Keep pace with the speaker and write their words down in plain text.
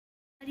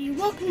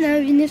Welcome now.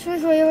 In this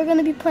video we're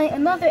gonna be playing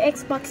another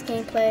Xbox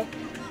gameplay,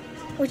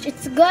 which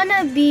it's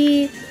gonna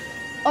be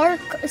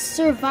ARK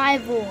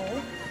Survival.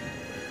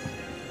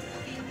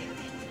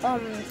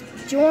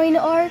 Join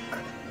ARK.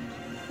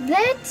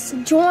 Let's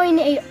join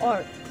a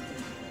ARK.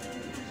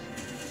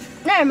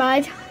 Never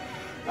mind.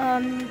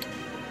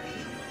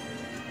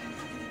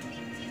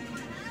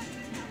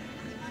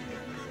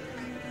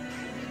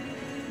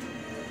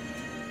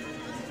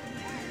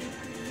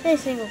 A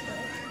single player.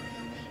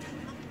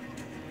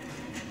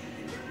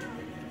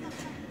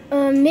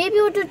 Maybe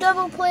we'll do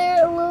double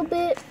player a little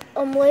bit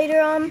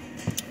later on.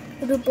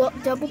 We'll do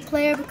double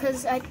player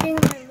because I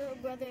think my little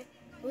brother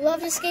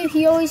loves this game.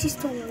 He always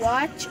used to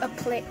watch a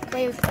player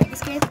play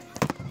this game.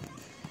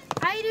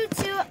 I do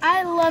too.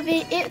 I love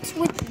it. It's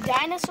with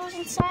dinosaurs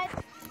inside.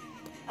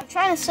 I'm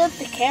trying to set up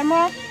the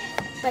camera,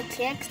 but I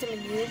can't because I'm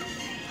a noob.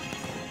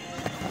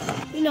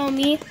 You know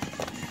me.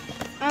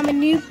 I'm a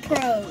new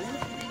pro.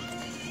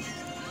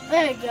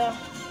 There you go.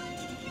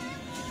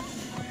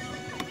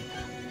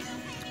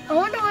 I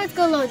wonder where it's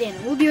gonna load in.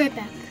 We'll be right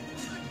back.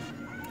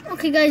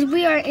 Okay guys,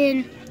 we are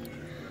in,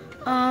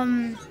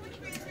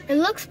 it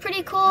looks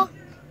pretty cool.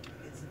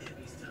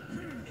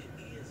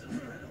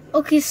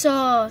 Okay,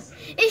 so,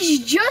 it's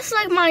just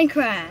like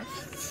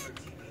Minecraft.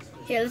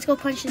 Yeah, let's go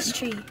punch this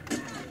tree.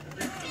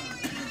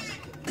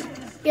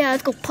 Yeah,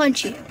 let's go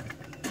punch it.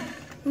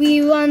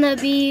 We wanna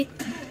be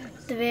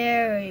the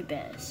very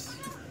best.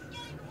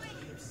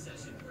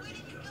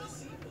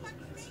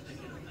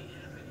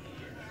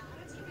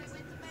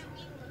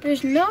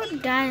 There's no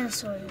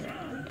dinosaurs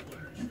around.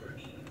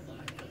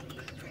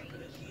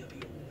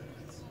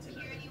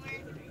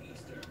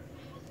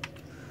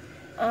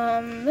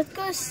 Let's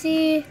go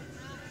see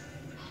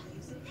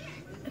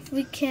if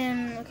we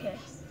can, okay.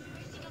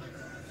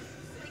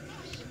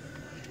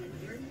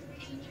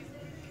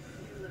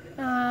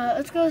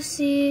 Let's go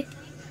see.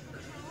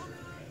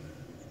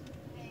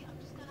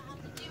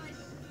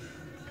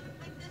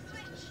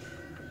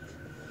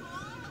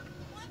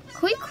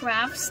 Can we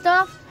craft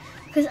stuff?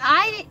 Because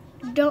I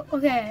don't,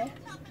 okay.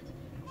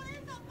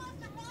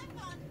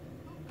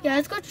 Yeah,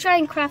 let's go try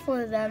and craft one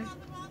of them.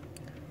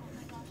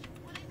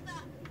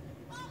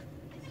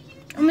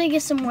 I'm gonna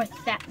get some more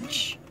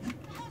thatch.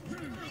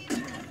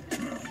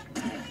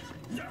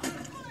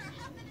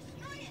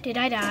 Did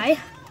I die?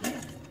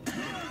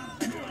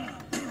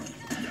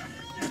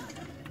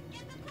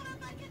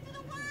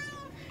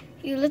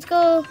 Here, let's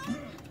go.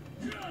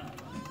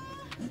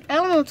 I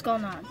don't know what's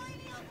going on.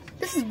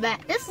 This is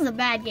bad. This is a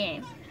bad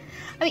game.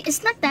 I mean,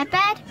 it's not that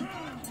bad.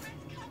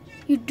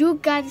 You do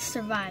gotta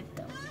survive,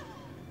 though.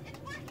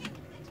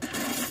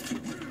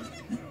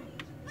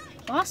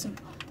 Awesome.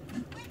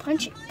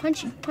 Punch it,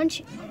 punch it, punch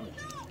it.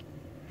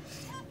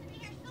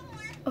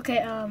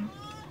 Okay,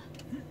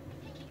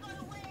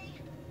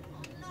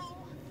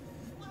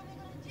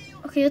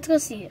 okay, let's go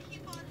see it.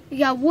 We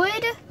got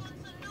wood.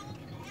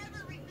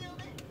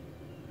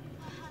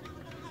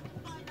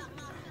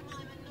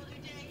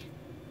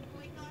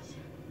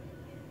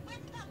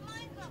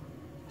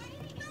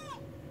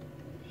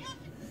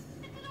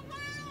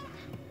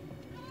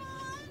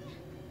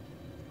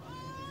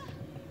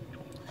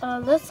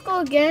 Let's go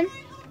again.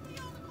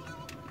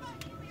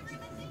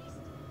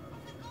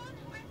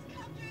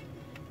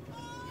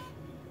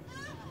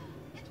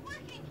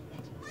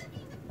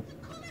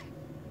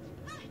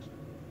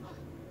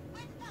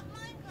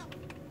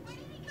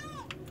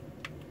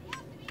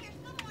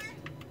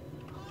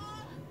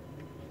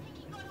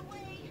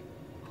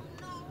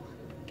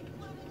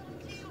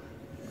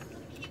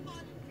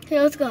 Okay,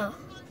 let's go.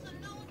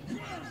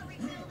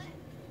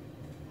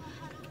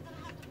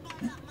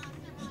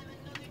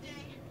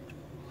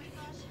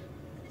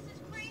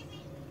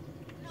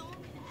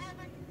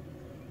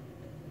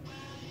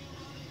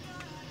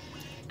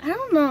 I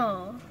don't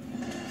know.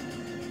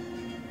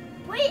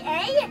 Wait,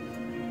 eh?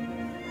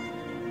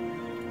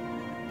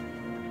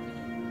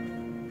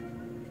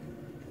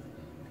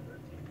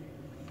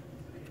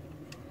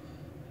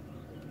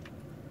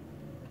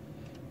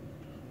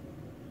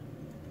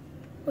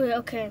 Wait,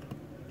 okay.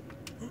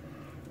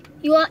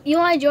 You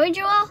want to join,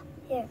 Joel?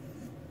 Yeah.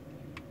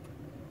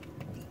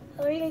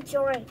 How do you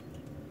join?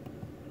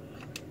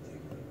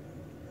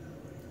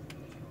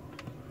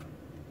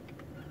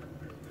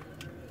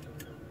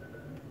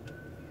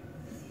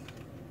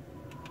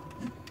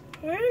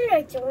 Where did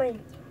I join?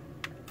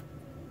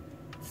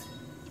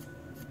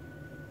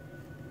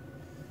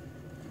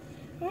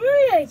 Where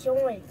did I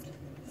join?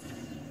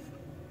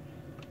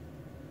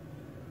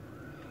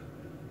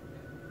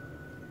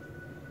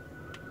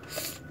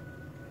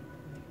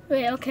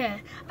 Wait,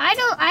 okay.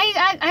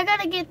 I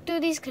gotta get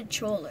through these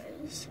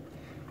controllers.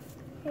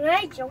 Where did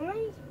I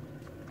join?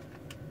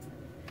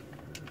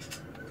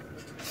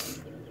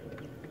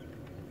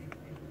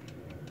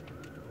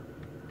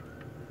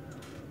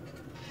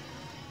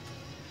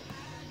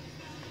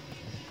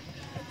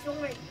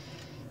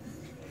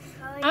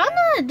 I don't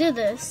know how to do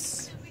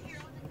this.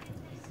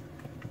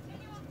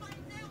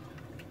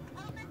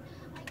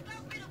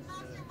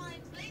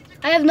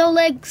 I have no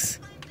legs.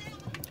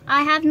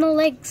 I have no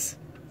legs.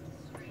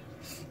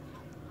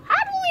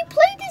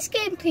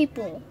 game,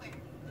 people?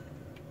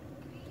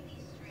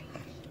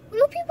 What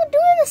do people do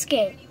in this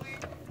game?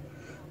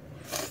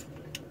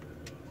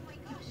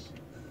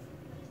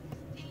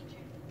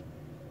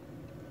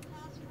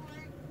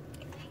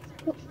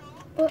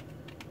 What?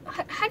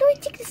 How do I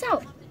take this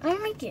out? I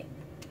don't like it.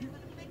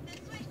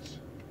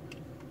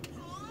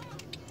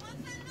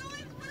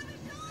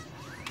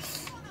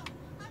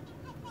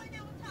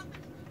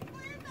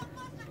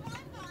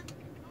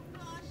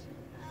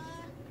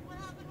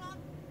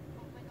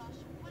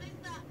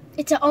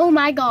 It's a oh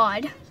my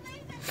god.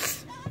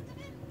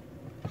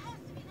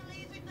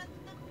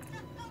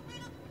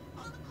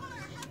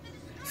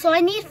 So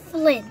I need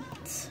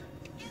flint.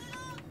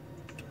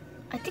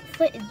 I think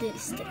flint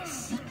is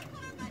this.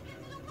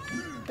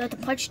 Do I have to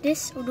punch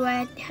this, or do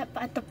I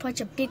have to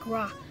punch a big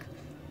rock?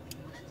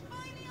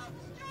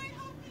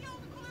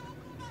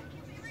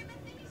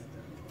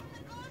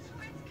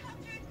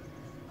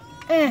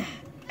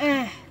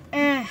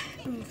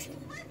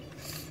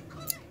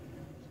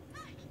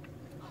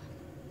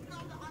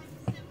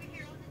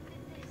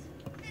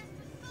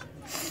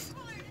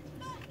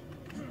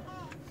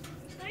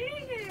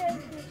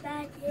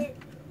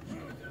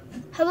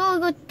 How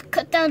about we go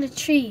cut down the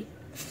tree?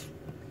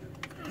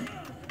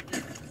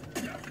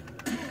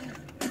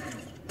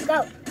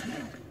 Go.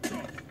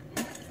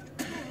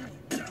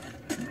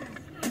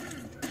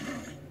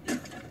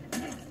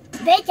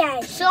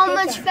 Pickaxe. So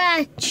much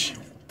fetch.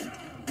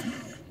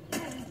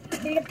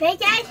 Need a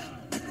pickaxe?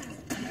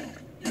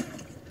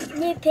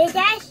 Need a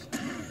pickaxe?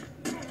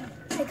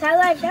 The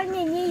color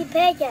something need a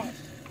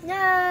pickaxe.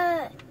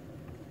 No.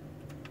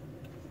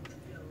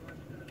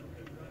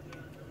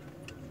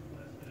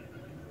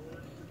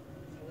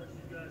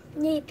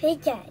 Need a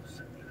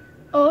pickaxe.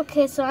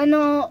 Okay, so I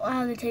know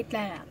how to take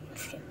that out.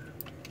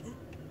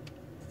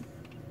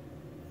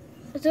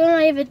 It's in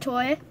my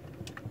inventory.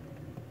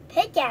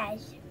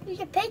 Pickaxe. Use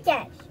a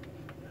pickaxe.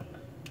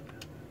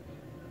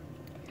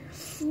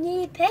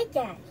 Need a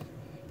pickaxe.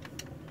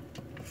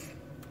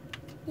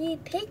 Need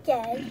a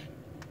pickaxe.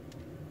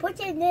 Put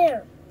it in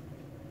there.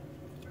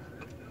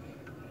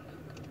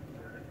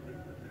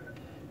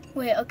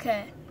 Wait,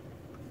 okay.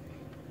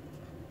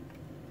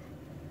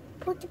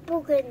 Put the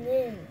book in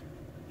there.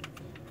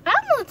 I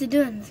don't know what to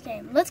do in this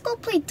game. Let's go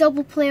play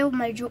double player with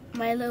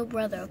my little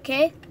brother,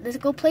 okay? Let's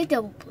go play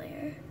double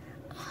player.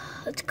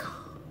 Let's go.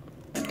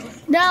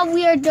 Now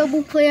we are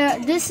double player.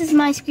 This is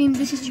my screen.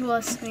 This is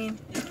Joel's screen.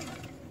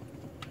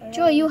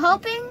 Joel, you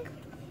helping?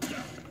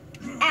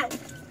 Ow.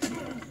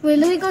 Wait,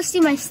 let me go see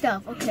my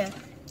stuff. Okay.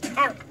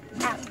 Ow.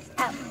 Ow.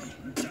 Ow.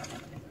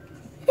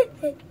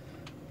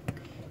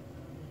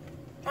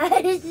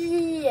 I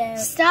see you.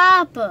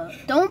 Stop.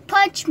 Don't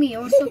punch me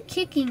or I'm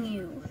kicking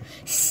you.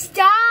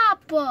 Stop.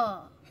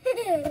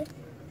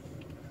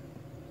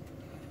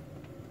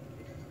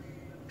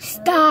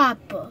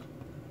 Stop.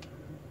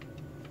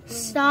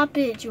 Stop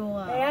it, Joel.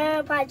 I'm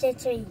gonna punch a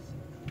tree.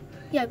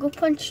 Yeah, go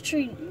punch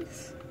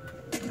trees.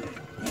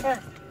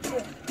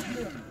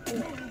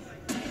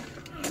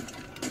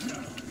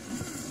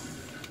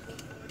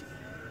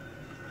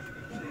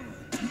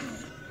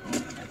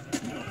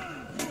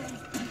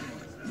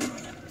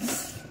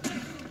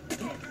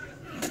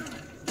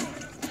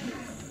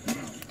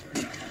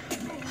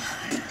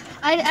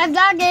 I'm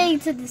not getting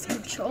to this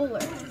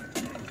controller.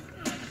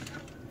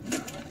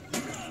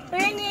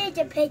 We need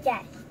a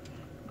pickaxe.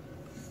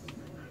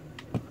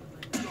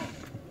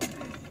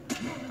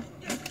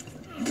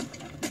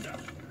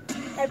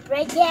 I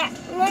break it.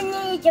 We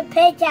need a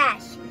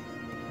pickaxe.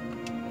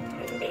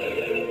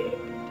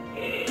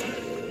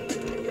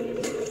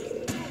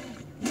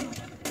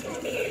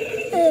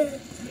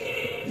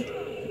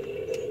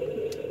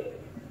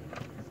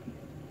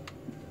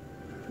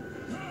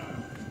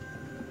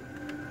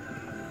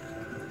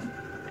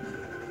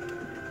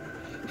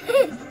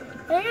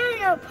 I don't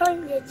know,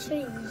 punch the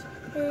trees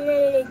and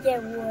let it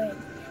get wood.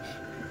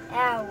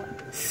 Ow.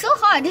 So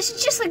hard. This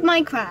is just like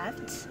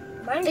Minecraft.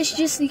 It's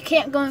just you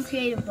can't go in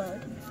creative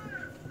mode.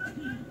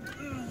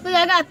 Look,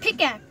 I got a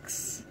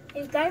pickaxe.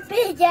 You got a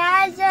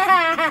pickaxe.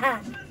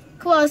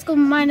 Cool, let's go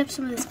mine up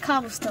some of this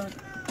cobblestone.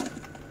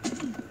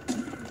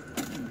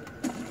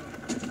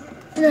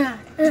 Yeah.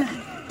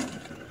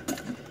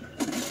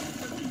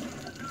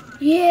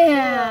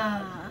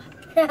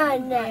 Oh,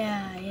 no.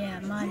 Yeah,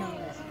 mine all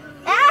that.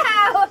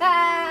 Ow!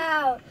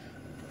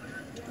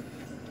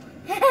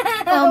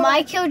 Ow!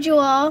 I killed you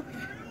all.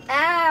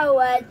 Ow,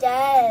 I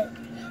died.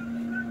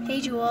 Hey,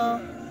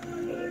 Joel.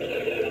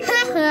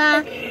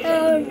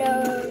 Oh no.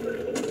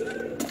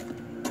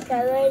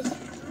 Colors.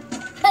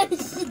 I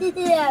see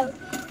you.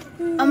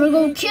 I'm gonna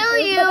go kill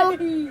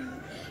you.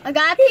 I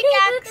got a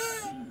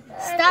pickaxe.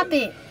 Stop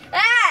it.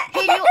 Ah!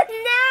 Hey, No!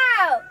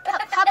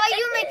 How about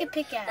you make a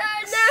pickaxe?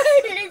 No,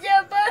 it's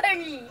a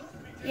body.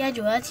 Yeah,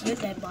 Joel, that's your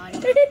dead body.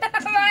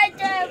 My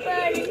dead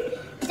body.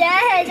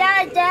 Dead,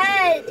 I'm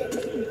dead.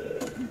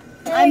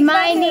 I'm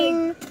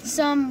mining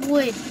some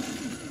wood.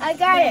 I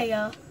got There it. you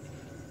go.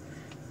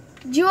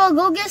 Joel,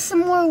 go get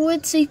some more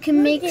wood so you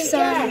can make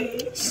some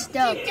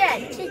stuff. What are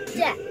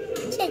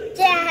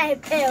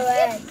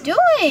you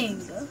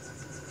doing?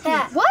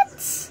 Yeah. What?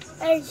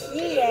 I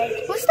see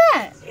it. What's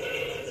that?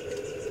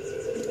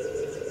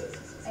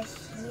 I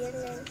see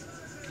it.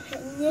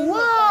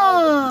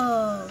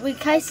 Whoa! Wait,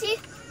 can I see?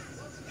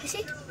 Can I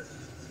see?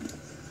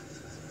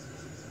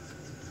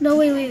 No,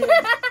 wait.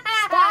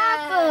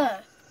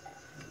 Stop!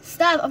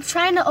 Stop! I'm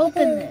trying to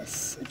open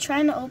this.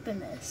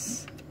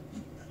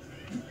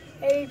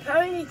 It's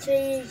probably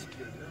change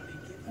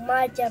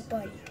my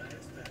body.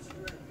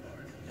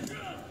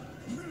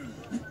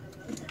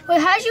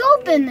 Wait, how'd you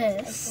open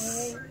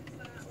this?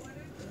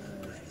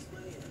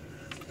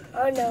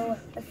 Oh no,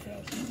 a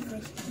fish.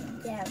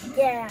 Yeah.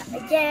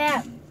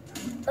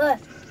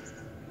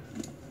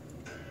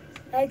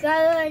 I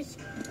got it.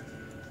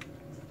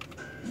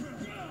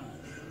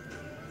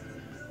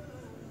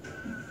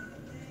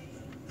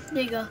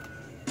 There you go.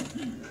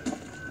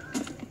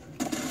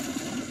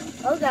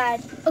 Oh God.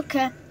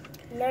 Okay.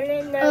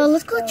 No.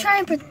 Let's go try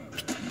and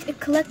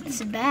collect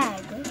this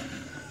bag.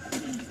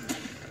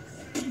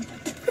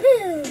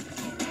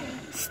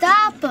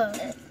 Stop!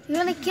 You're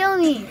gonna kill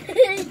me.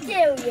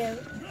 Kill you.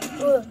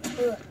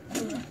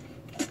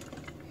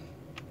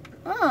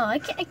 Oh, I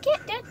can't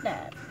get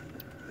that.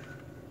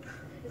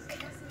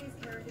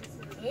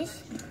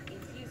 This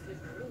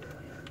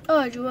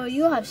Oh, Joel,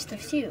 you have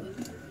stuff too.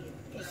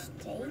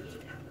 stage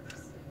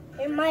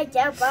in my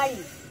dead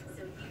body.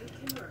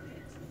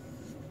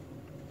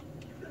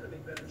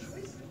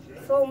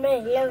 For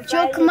me,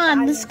 Joel, come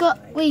on, let's go.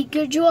 Wait,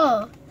 good,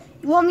 Joel.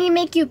 You want me to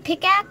make you a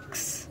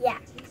pickaxe? Yeah.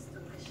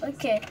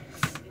 Okay.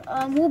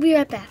 We'll be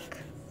right back.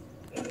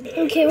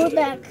 Okay, we're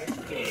back.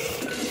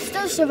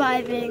 Still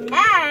surviving.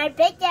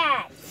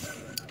 Pickaxe.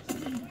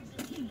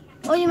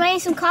 Oh, you might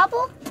need some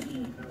cobble?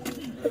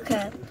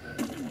 Okay.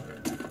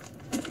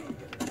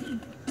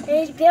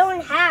 He's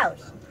building a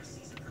house.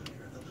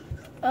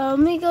 Let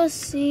me go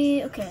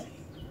see. Okay.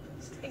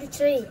 The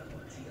tree.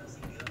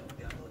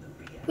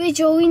 Wait,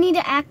 Joel, we need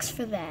an axe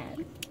for that.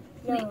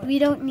 No. We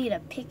don't need a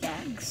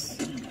pickaxe.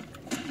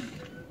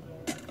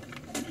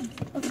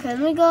 Okay, let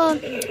me go.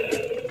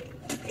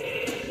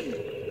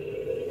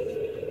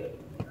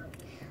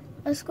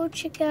 Let's go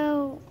check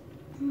out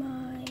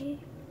my...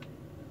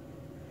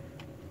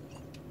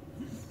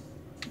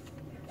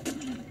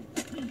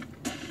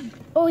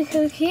 Oh, we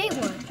can create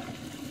one.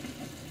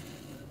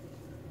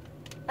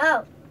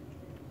 Oh.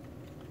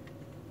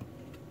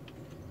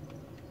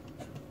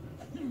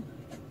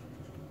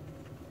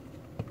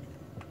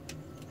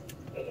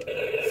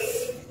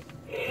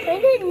 I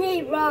didn't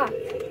need rock.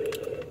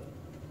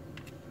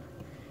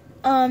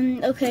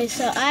 Okay,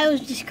 so I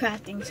was just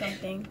crafting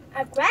something.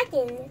 I'm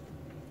cracking.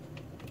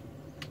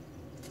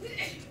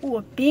 Oh,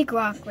 a big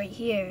rock right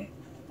here.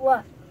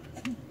 What?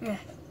 Yeah.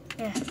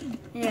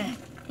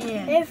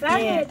 They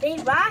found a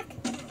big rock?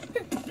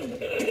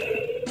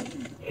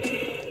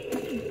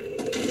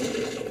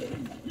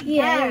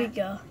 Yeah, there we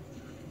go.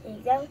 There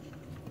you go.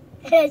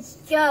 Let's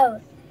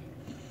go.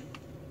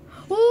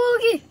 Oh,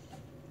 okay.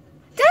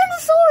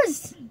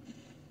 Dinosaurs!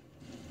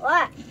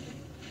 What?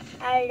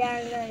 I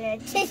don't know.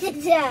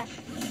 Cha-cha.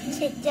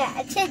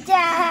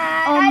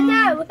 I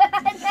know.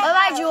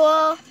 Bye-bye,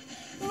 Jewel.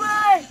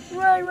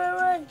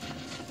 Run.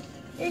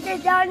 It's a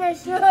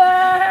dinosaur.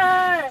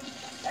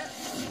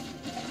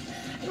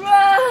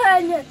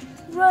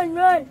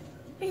 Run.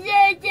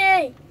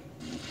 Yay.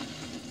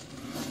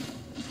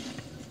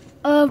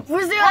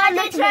 Where's the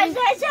other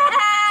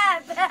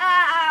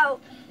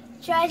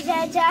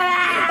Treasure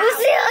trap. We'll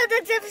see how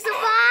the tips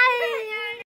survive.